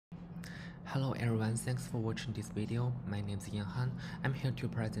Hello everyone, thanks for watching this video. My name is Yang. I'm here to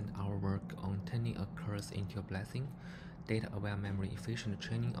present our work on turning a curse into a blessing, data-aware memory-efficient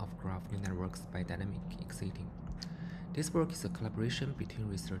training of graph neural networks by dynamic exciting. This work is a collaboration between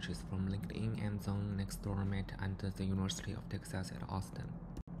researchers from LinkedIn and Zhang next door met under the University of Texas at Austin.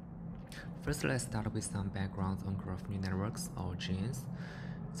 First, let's start with some backgrounds on graph neural networks, or GNNs.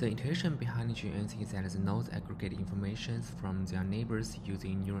 The intuition behind GNNs is that the nodes aggregate information from their neighbors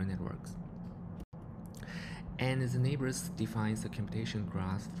using neural networks. And the neighbors defines the computation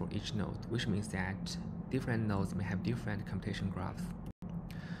graph for each node, which means that different nodes may have different computation graphs.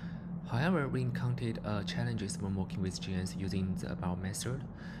 However, we encountered challenges when working with GNNs using the above method.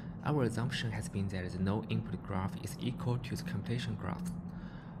 Our assumption has been that the node input graph is equal to the computation graph.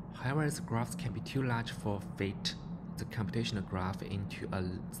 However, the graphs can be too large for fit the computational graph into a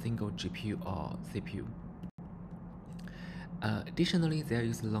single GPU or CPU. Additionally, there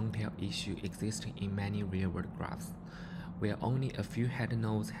is a long tail issue existing in many real-world graphs, where only a few head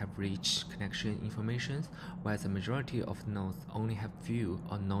nodes have rich connection information, while the majority of nodes only have few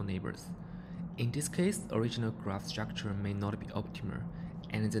or no neighbors. In this case, the original graph structure may not be optimal,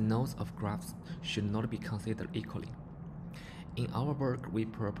 and the nodes of graphs should not be considered equally. In our work, we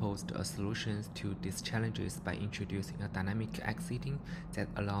proposed a solution to these challenges by introducing a dynamic exciting that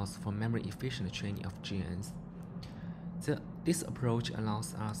allows for memory-efficient training of GNNs. This approach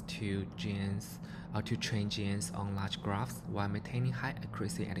allows us to train GNNs on large graphs while maintaining high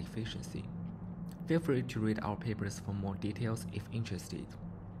accuracy and efficiency. Feel free to read our papers for more details if interested.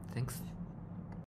 Thanks.